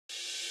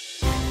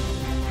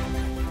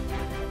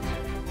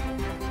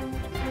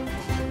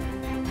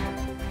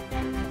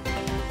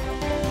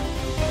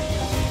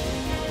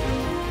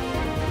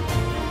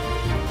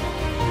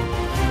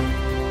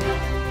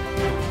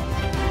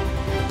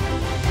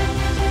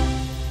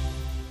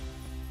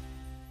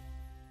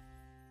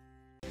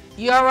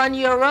You're on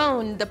your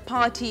own. The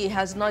party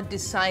has not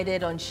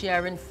decided on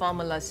sharing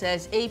formula,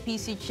 says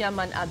APC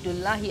Chairman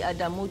Abdullahi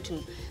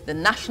Adamutu. The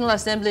National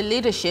Assembly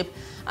leadership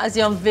as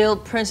they unveil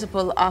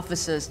principal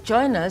officers.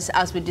 Join us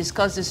as we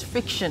discuss this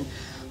friction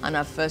on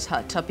our first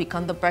hot topic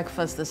on the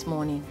breakfast this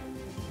morning.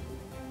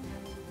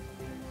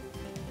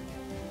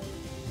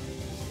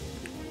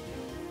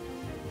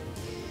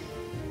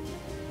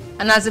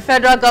 And as the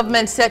federal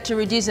government set to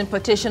reduce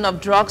importation of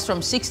drugs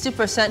from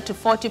 60% to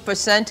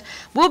 40%,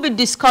 we'll be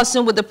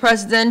discussing with the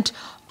president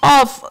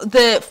of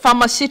the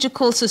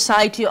Pharmaceutical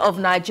Society of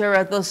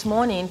Nigeria this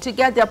morning to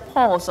get their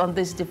pulse on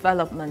this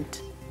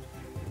development.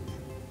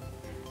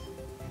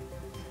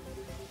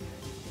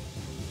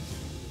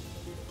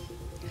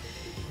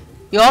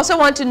 You also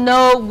want to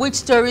know which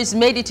stories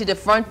made it to the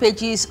front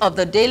pages of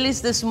the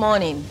dailies this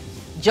morning.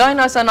 Join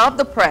us on Off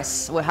the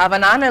Press. We'll have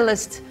an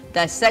analyst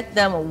dissect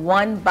them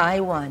one by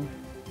one.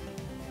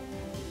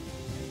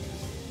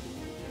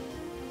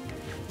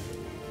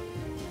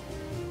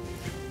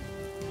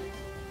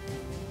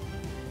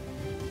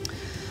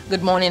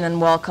 Good morning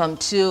and welcome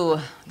to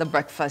the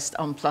breakfast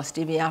on Plus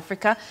TV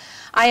Africa.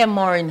 I am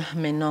Maureen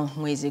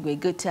Meno-Mwezigwe.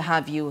 Good to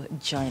have you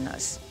join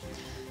us.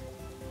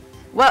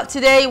 Well,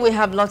 today we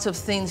have lots of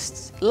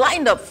things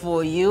lined up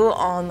for you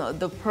on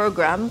the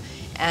program,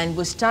 and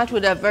we'll start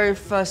with our very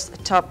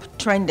first top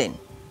trending.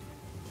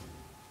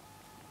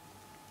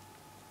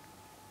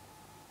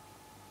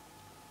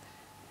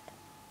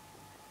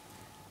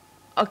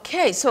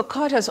 Okay, so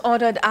court has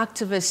ordered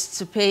activists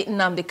to pay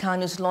Nnamdi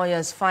Kanu's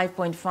lawyers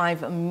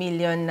 5.5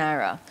 million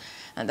naira.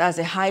 And that's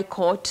the High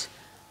Court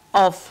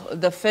of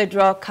the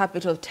Federal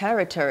Capital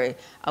Territory,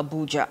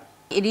 Abuja.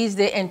 It is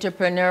the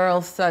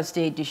Entrepreneurial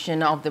Thursday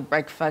edition of the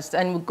breakfast,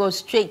 and we'll go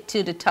straight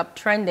to the top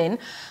trending.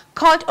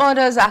 Court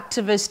orders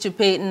activists to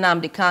pay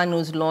Nnamdi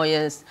Kanu's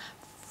lawyers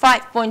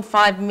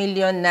 5.5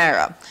 million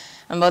naira.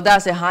 And well,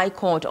 that's the High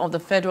Court of the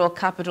Federal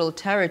Capital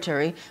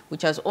Territory,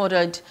 which has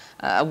awarded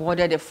a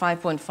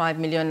 5.5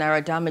 million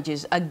naira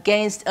damages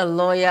against a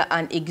lawyer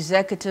and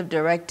executive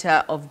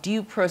director of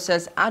due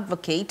process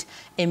advocate,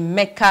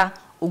 Emeka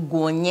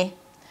Ugonye.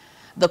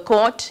 The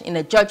court, in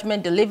a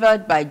judgment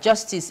delivered by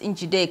Justice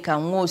Njide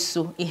Kanu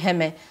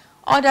Iheme,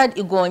 ordered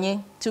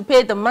Ugonye to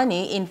pay the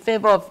money in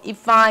favor of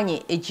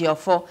Ifeanyi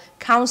Ejiofor,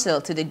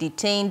 counsel to the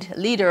detained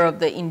leader of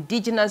the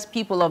indigenous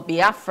people of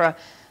Biafra,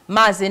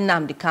 Mazi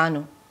Nnamdi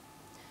Kanu.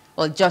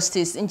 Well,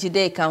 Justice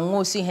Njide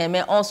Kanu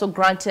Iheme also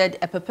granted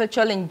a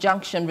perpetual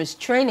injunction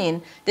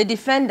restraining the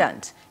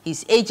defendant,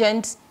 his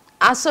agents,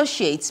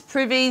 associates,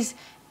 privies,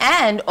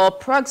 and/or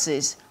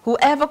proxies,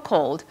 whoever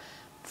called,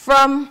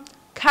 from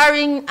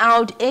carrying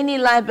out any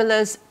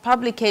libelous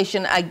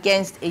publication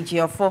against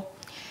Ejiofor.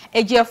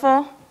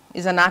 Ejiofor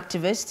is an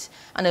activist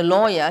and a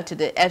lawyer to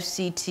the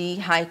FCT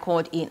High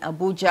Court in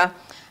Abuja,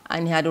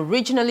 and he had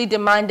originally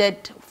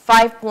demanded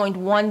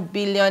 5.1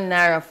 billion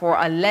naira for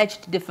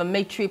alleged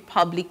defamatory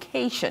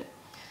publication.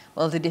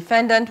 Well, the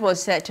defendant was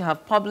said to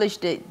have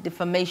published the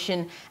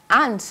defamation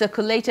and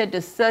circulated to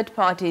third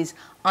parties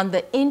on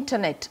the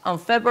internet on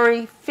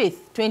February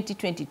 5th,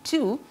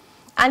 2022,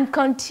 and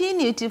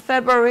continued to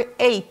February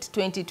 8,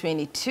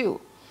 2022.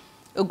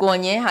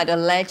 Ugonye had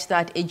alleged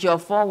that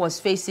Ejiofor was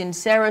facing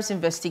serious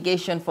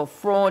investigation for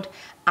fraud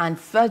and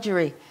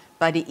forgery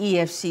by the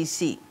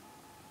EFCC.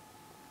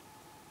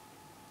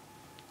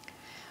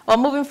 Well,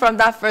 moving from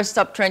that first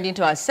top trending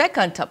to our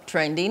second top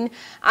trending,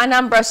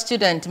 Anambra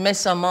student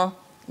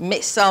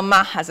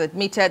Mmesoma has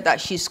admitted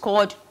that she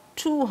scored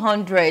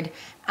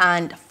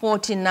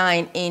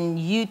 249 in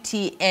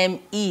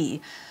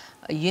UTME,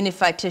 a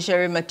Unified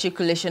Tertiary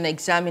Matriculation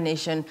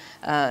Examination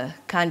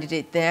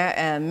candidate there,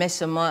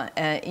 Mmesoma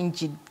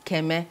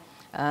Njidkeme.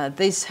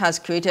 This has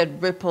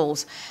created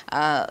ripples.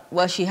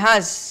 Well, she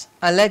has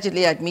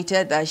allegedly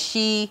admitted that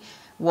she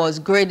was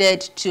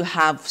graded to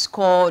have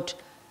scored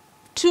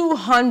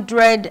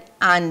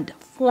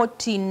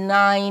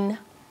 249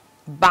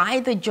 by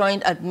the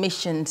Joint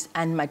Admissions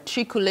and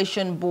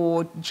Matriculation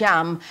Board,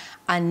 JAM,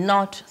 and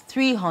not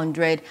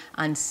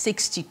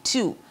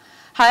 362.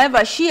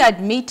 However, she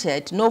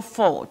admitted no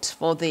fault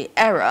for the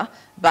error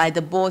by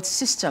the board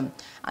system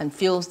and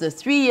feels the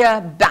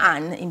 3-year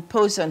ban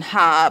imposed on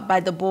her by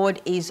the board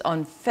is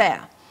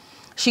unfair.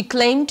 She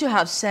claimed to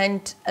have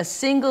sent a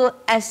single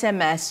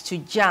SMS to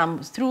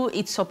JAM through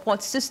its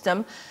support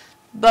system,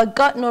 but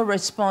got no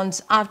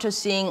response after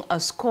seeing a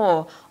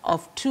score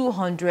of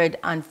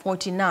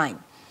 249.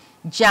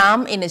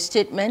 JAM, in a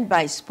statement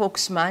by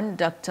spokesman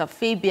Dr.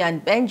 Fabian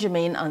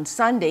Benjamin on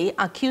Sunday,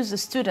 accused the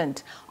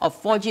student of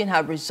forging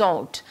her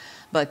result,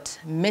 but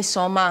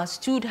Mmesoma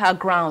stood her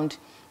ground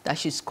that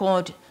she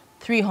scored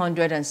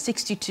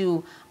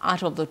 362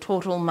 out of the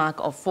total mark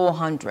of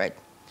 400.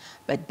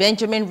 But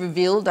Benjamin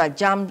revealed that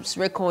JAM's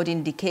record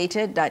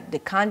indicated that the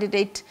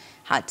candidate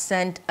had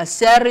sent a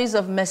series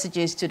of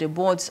messages to the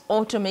board's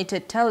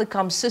automated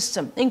telecom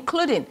system,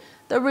 including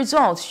the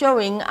results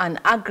showing an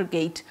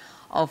aggregate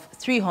of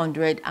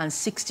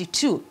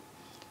 362.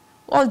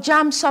 Well,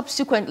 JAM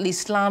subsequently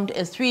slammed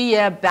a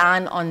 3-year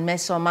ban on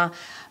Mmesoma,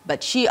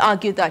 but she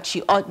argued that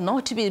she ought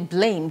not to be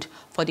blamed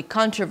for the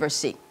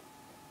controversy.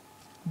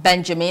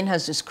 Benjamin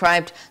has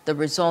described the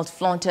result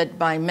flaunted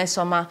by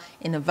Mmesoma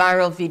in a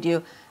viral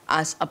video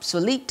as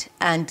obsolete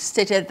and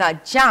stated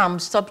that JAM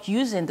stopped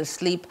using the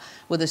slip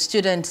with the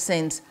student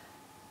since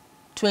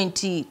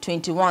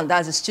 2021.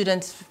 That's a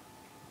student's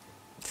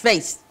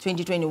face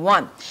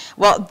 2021.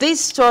 Well,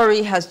 this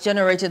story has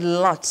generated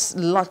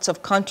lots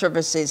of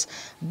controversies,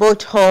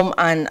 both home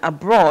and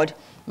abroad.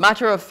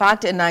 Matter of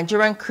fact, a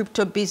Nigerian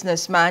crypto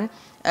businessman,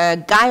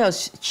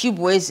 Gaius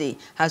Chibueze,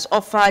 has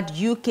offered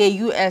UK,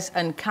 US,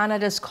 and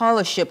Canada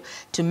scholarship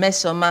to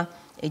Mmesoma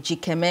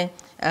Ejikeme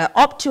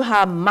up to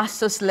her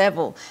master's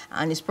level,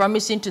 and is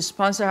promising to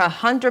sponsor her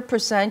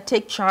 100%,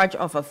 take charge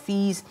of her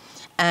fees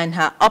and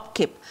her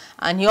upkeep.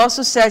 And he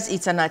also says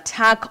it's an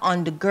attack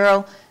on the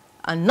girl,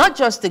 and not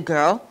just the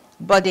girl,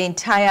 but the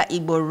entire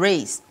Igbo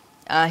race.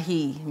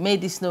 He made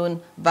this known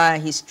via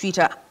his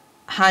Twitter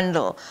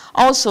handle.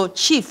 Also,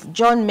 Chief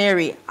John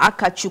Mary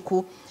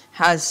Akachukwu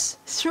has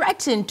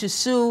threatened to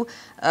sue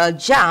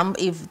JAM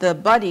if the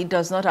body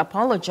does not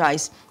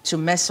apologize to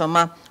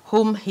Mmesoma,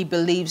 whom he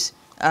believes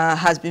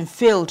has been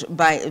failed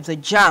by the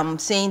JAM,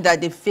 saying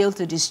that they failed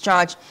to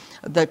discharge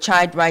the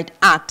Child Right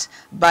Act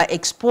by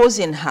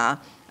exposing her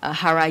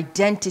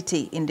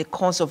identity in the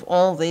course of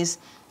all this.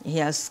 He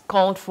has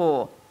called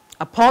for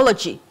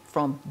apology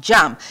from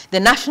JAM. The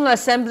National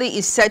Assembly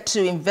is set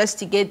to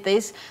investigate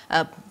this,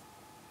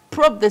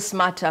 probe this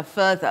matter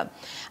further.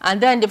 And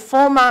then the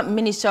former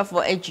Minister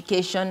for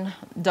Education,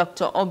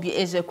 Dr. Obi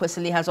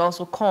Ezekwesili, has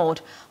also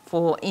called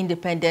for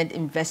independent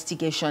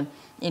investigation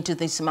into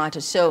this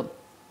matter. So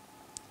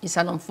it's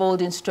an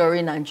unfolding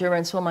story.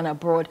 Nigerians, home and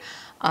abroad,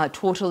 are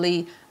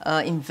totally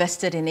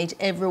invested in it.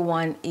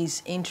 Everyone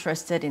is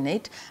interested in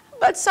it.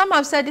 But some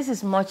have said this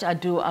is much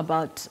ado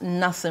about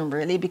nothing,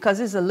 really, because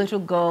this is a little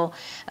girl.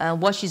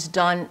 What she's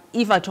done,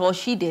 if at all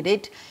she did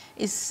it,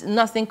 is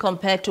nothing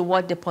compared to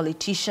what the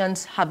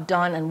politicians have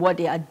done and what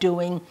they are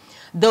doing.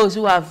 Those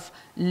who have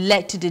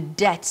led to the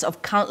deaths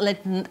of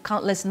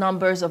countless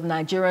numbers of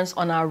Nigerians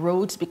on our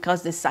roads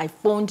because they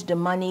siphoned the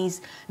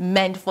monies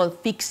meant for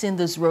fixing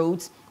those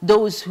roads.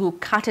 Those who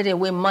carted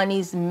away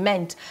monies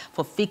meant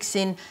for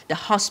fixing the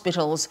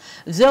hospitals.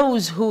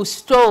 Those who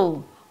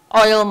stole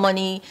oil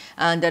money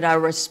and that are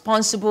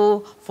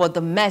responsible for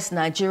the mess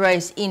Nigeria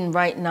is in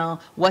right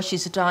now. What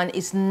she's done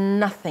is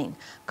nothing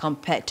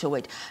compared to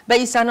it.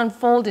 But it's an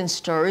unfolding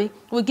story.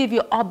 We'll give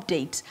you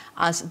updates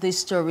as these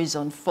stories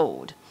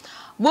unfold.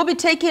 We'll be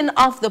taking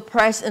off the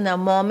press in a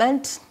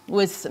moment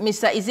with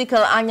Mr.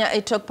 Ezekiel Anya,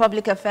 a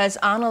public affairs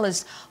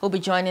analyst, who'll be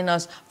joining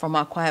us from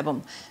Akwa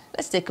Ibom.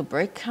 Let's take a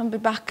break and be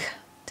back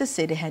to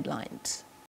see the headlines.